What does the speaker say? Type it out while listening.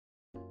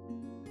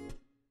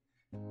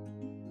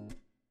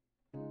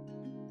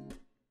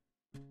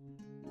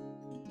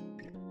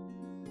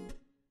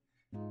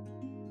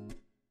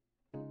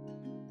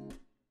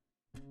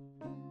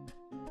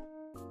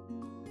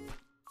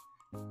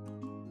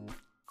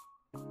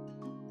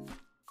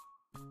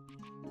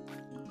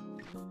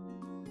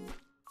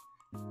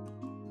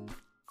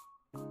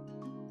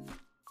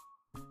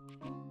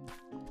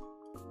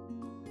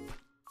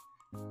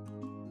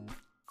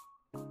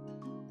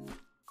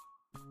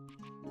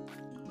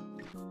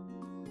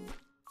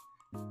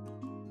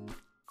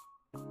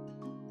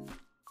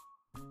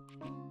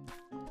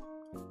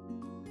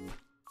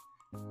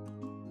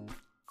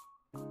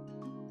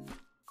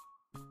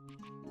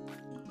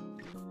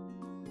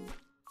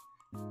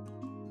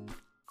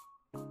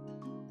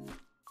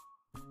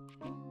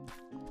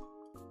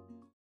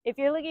If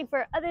you're looking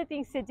for other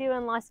things to do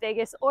in Las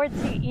Vegas or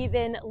to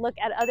even look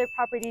at other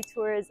property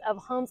tours of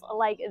homes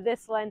like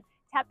this one,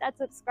 tap that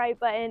subscribe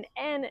button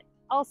and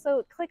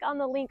also click on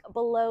the link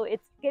below.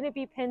 It's going to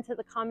be pinned to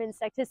the comment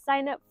section to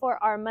sign up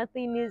for our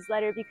monthly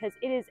newsletter because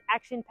it is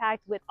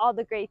action-packed with all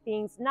the great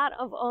things, not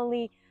of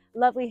only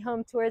lovely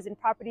home tours and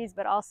properties,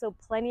 but also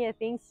plenty of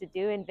things to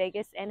do in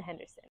Vegas and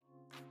Henderson.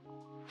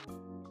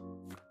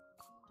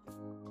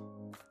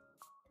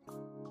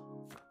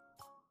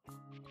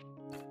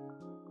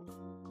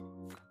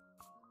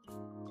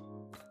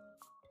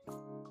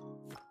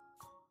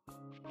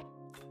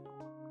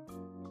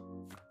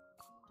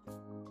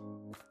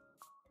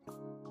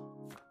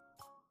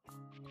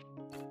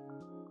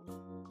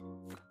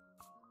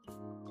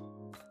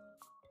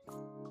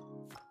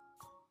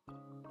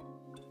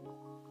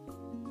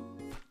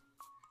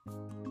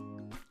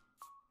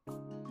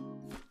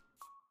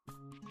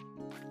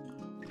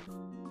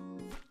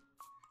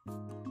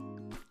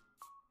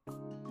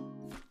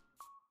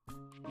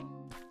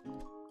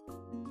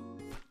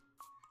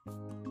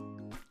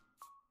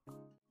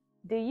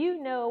 Do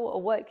you know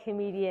what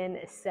comedian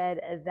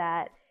said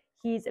that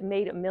he's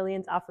made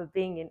millions off of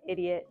being an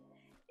idiot?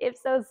 If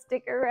so,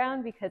 stick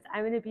around because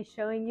I'm going to be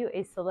showing you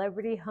a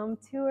celebrity home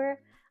tour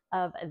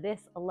of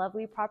this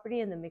lovely property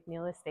in the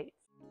McNeil Estates.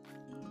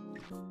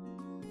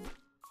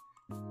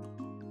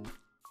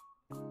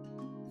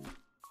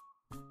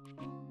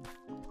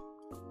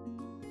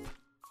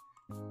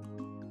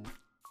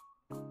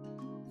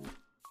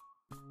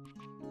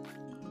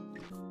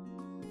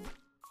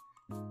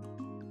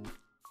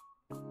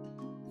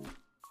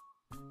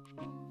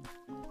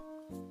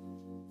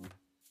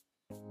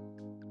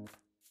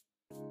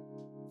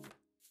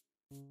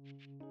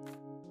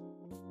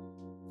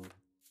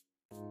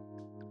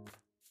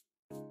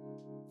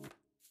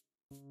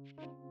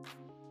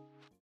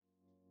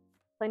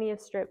 Plenty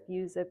of strip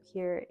views up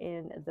here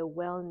in the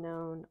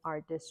well-known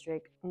art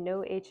district.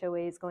 No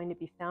HOA is going to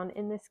be found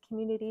in this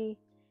community,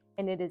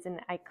 and it is an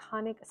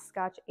iconic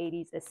Scotch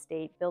 80s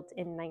estate built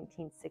in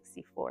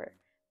 1964,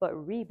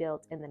 but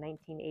rebuilt in the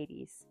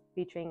 1980s,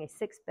 featuring a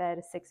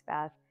 6-bed,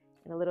 6-bath,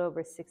 and a little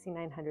over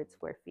 6,900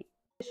 square feet.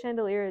 This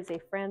chandelier is a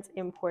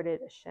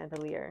France-imported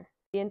chandelier.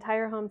 The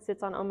entire home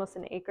sits on almost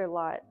an acre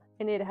lot,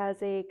 and it has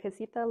a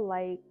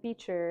casita-like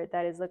feature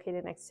that is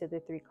located next to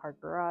the 3-car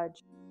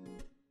garage.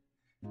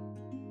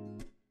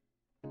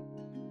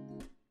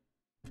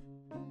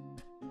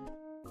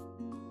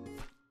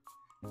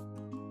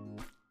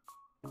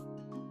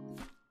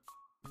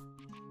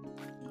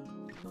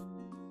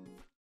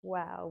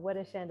 Wow, what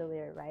a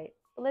chandelier, right?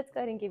 But let's go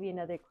ahead and give you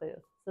another clue.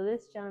 So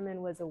this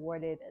gentleman was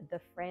awarded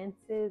the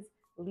France's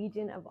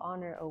Legion of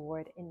Honor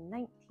Award in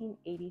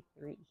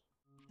 1983.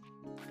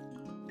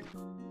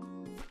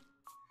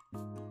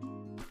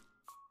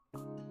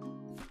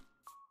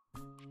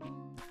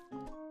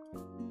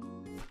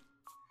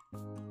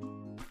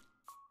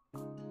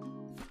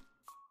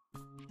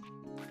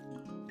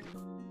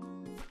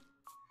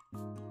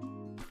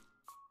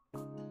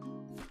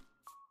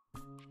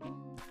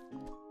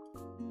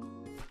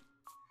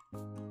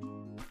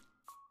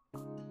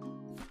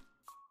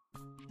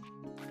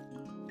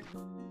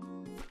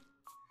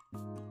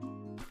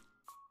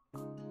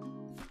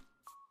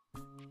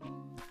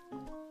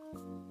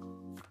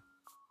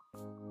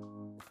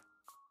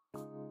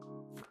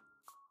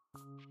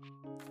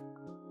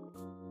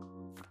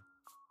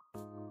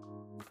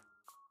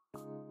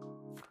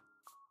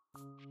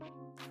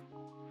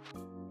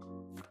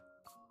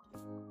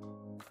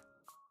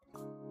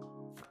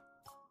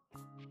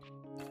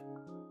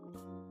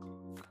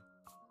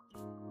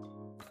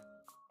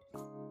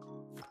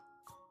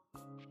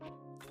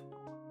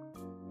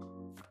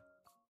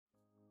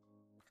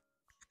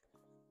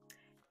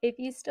 If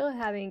you still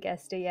haven't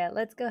guessed it yet,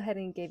 let's go ahead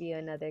and give you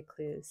another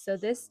clue. So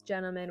this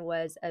gentleman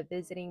was a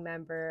visiting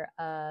member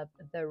of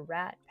the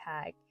Rat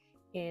Pack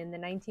in the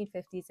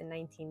 1950s and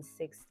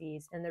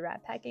 1960s, and the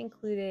Rat Pack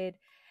included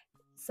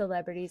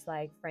celebrities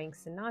like Frank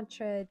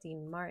Sinatra,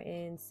 Dean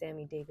Martin,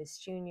 Sammy Davis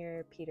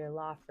Jr., Peter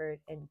Lawford,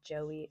 and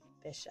Joey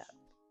Bishop.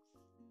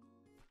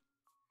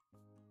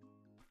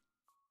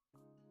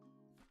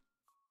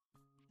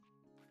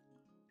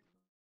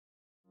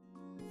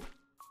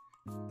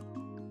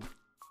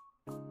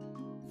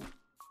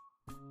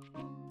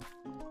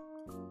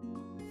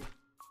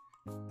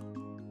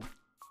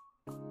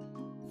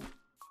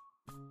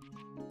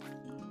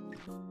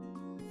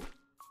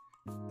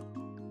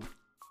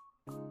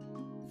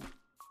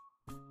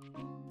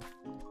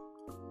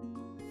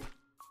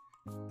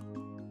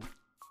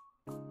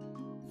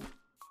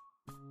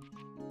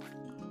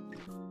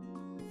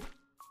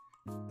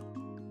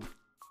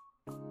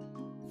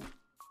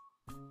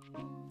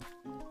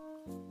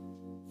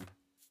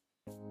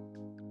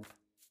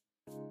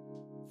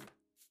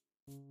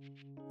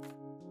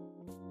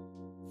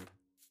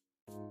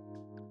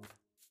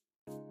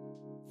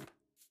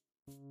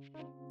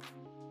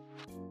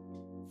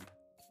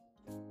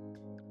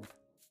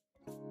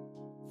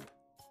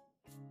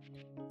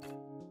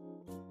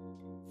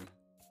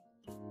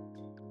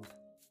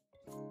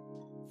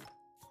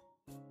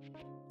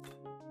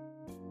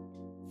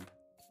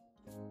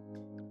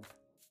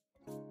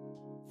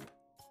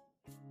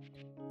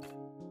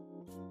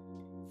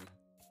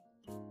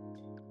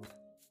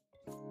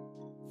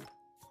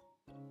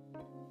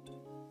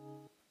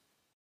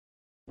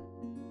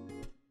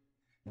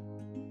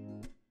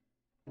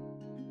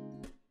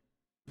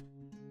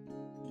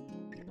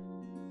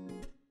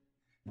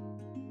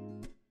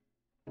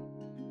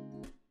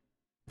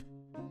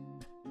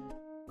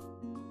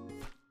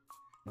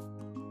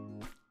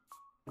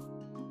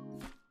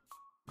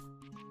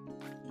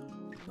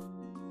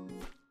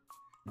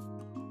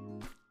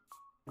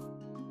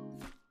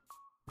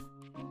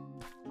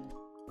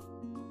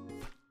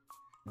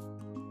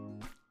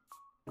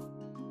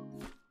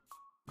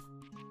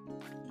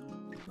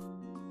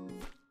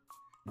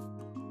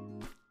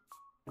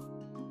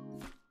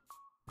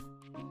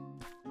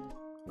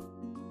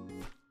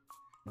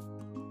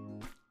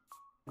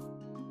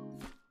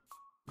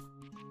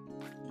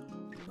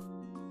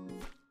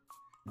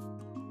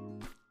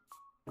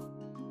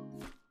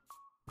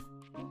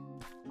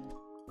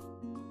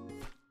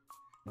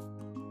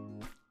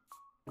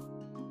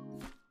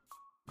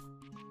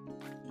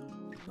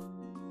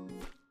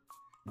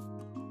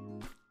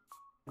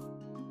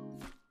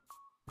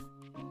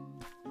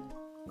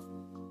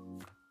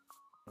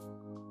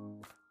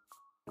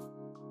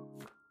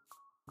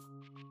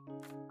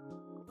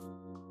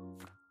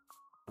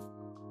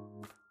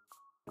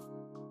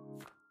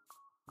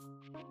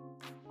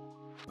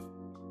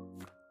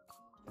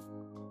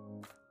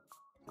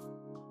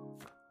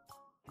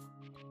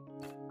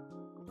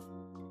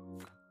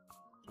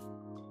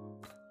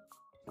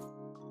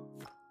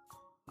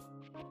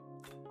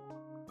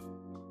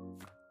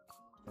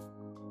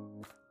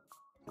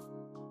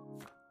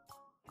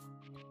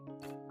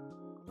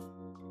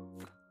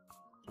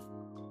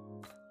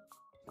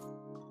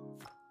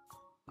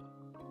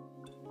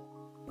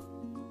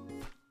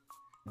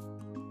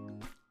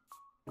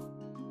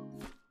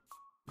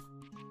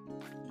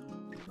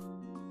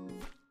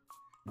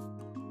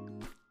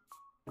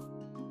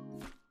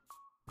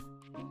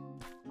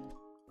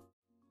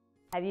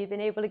 Have you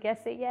been able to guess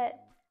it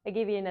yet? I'll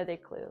give you another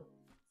clue.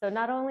 So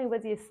not only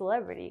was he a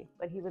celebrity,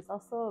 but he was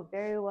also a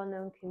very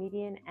well-known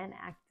comedian and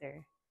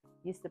actor.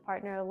 Used to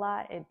partner a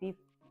lot and be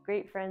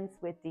great friends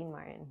with Dean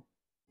Martin.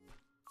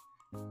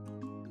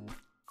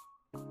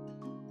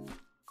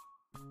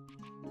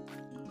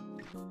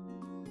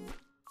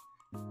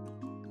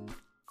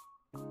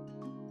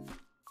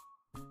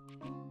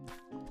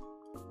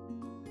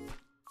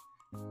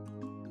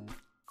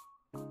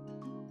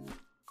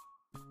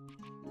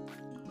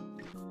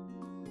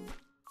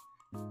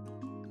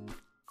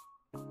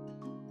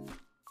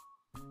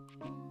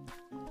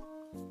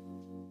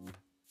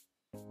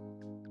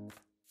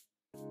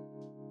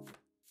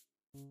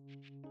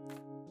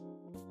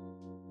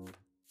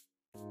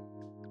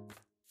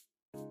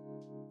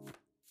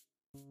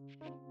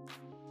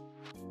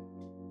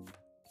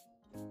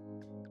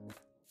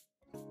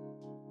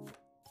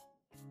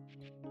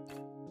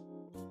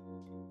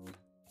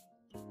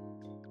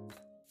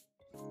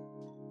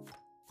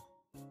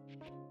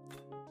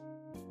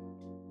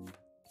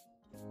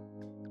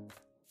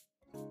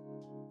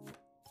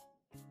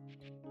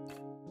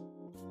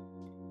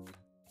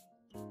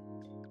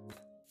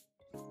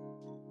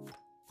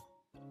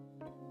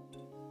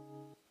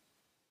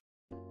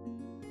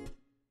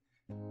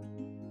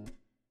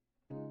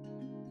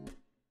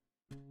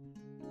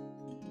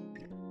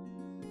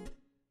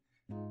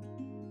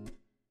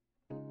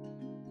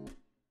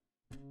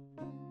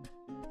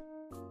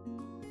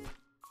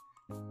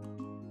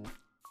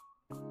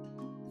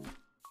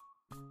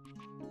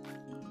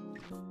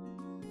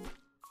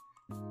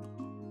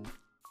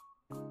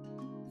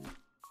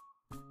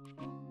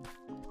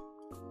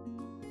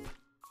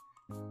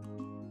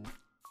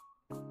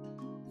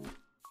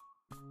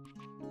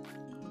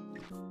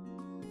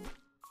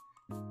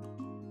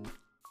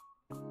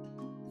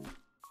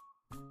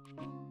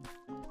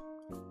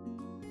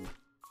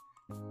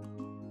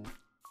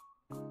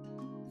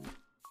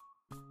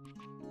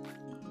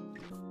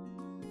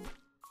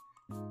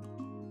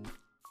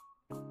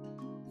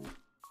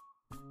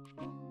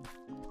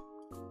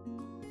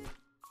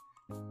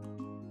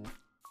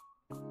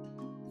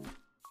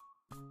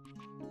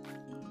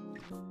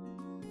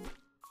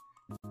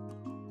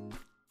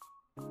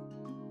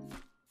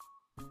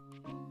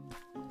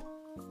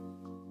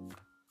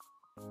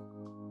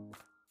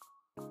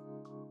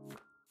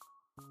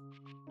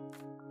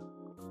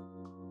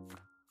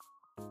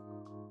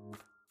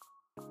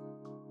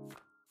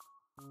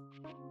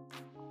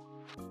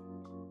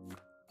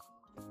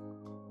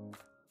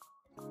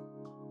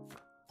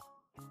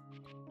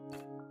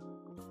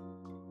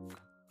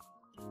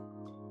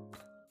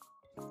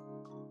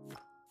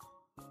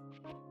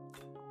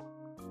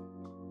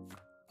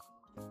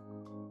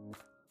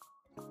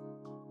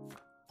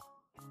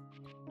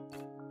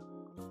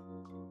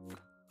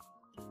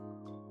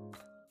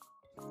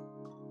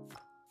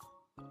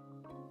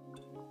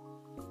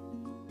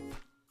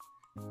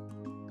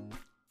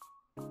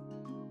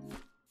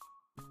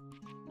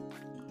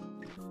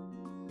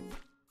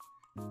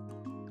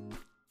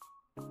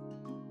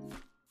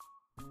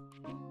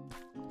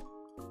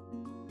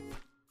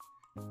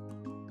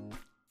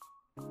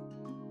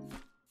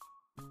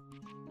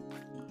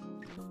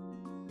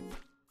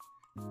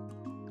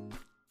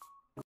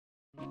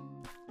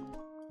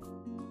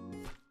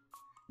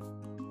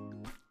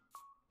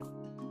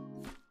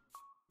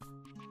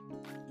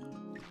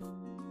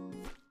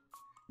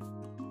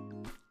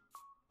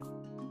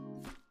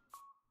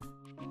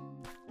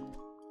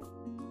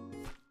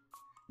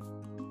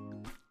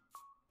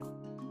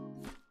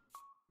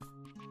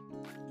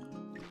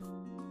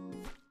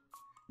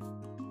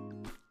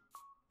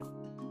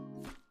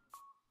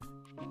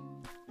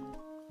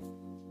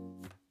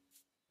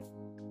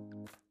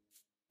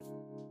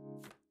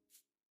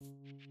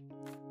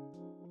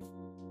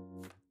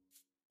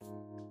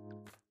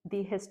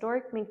 The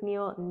historic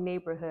McNeil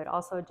neighborhood,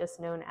 also just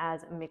known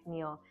as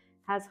McNeil,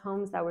 has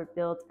homes that were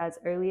built as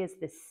early as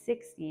the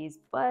 60s,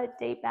 but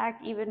date back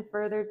even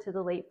further to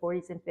the late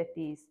 40s and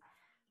 50s.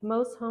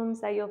 Most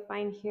homes that you'll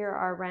find here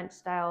are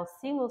ranch-style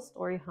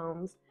single-story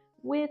homes,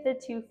 with a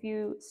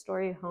few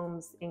story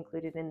homes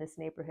included in this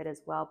neighborhood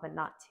as well, but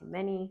not too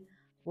many.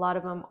 A lot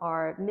of them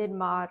are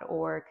mid-mod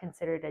or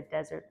considered a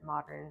desert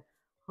modern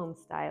home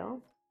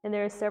style. And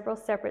there are several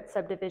separate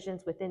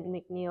subdivisions within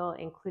McNeil,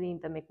 including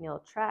the McNeil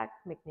Tract,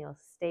 McNeil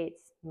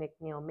Estates,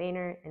 McNeil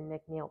Manor, and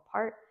McNeil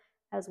Park,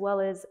 as well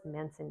as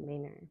Manson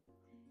Manor.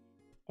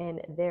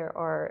 And there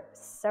are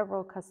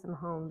several custom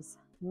homes,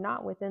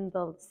 not within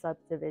the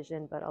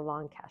subdivision, but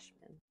along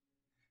Cashman.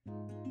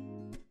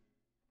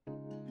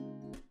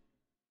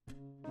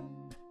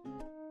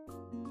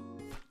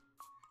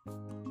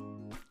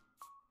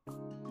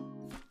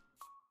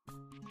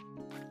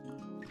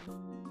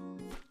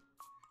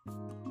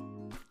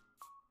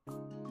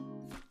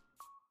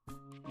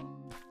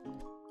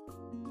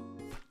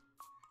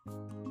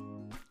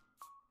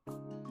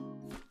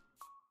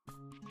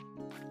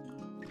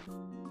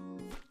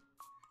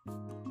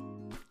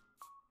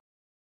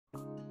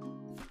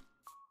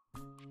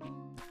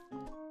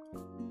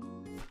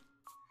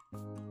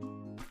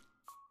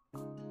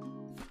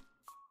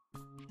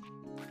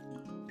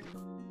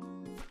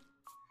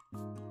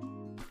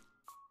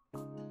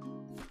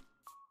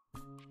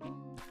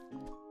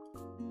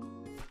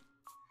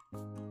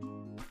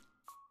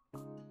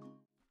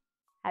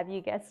 Have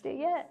you guessed it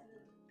yet?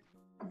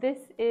 This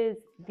is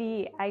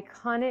the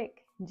iconic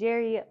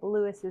Jerry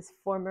Lewis's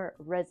former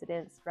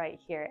residence right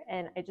here.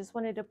 And I just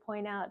wanted to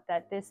point out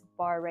that this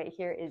bar right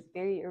here is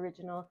very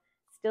original,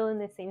 still in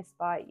the same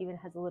spot, even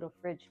has a little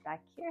fridge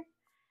back here.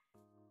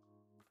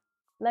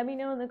 Let me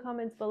know in the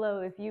comments below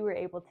if you were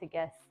able to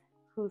guess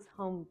whose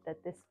home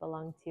that this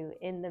belonged to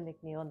in the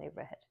McNeil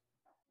neighborhood.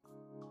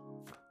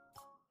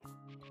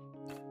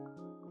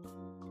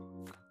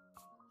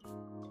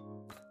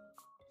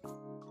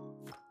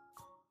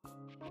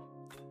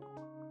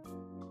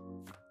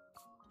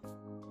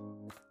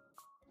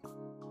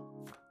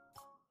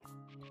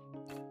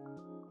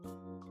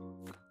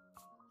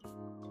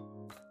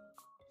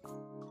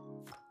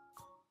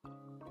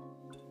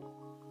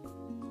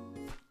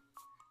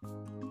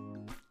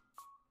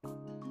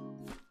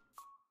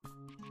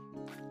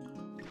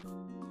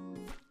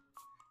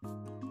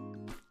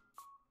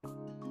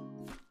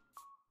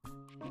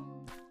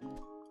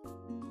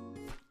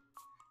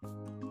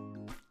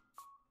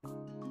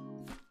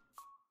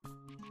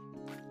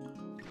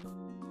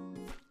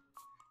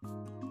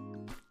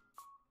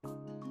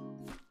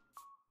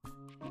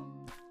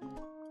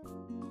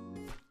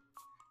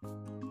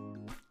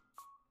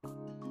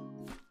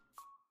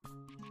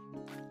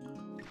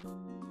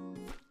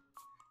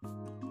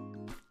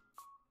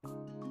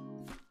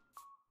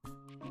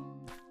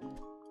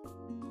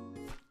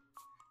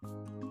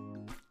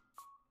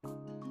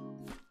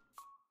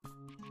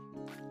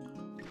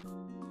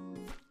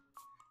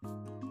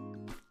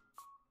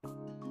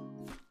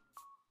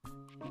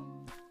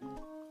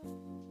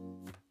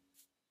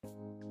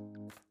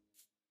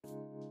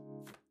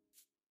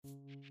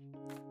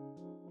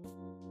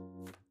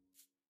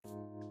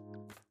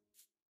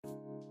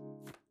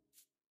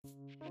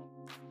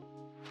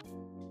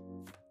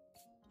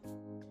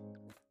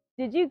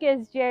 Did you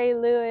guess Jerry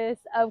Lewis?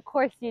 Of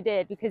course you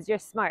did, because you're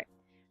smart.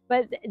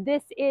 But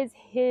this is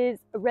his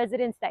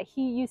residence that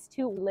he used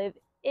to live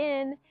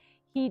in.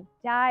 He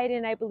died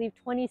in, I believe,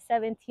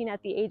 2017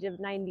 at the age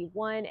of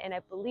 91, and I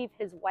believe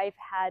his wife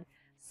had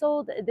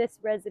sold this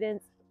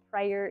residence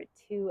prior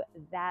to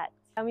that.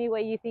 Tell me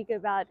what you think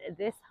about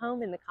this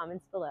home in the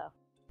comments below.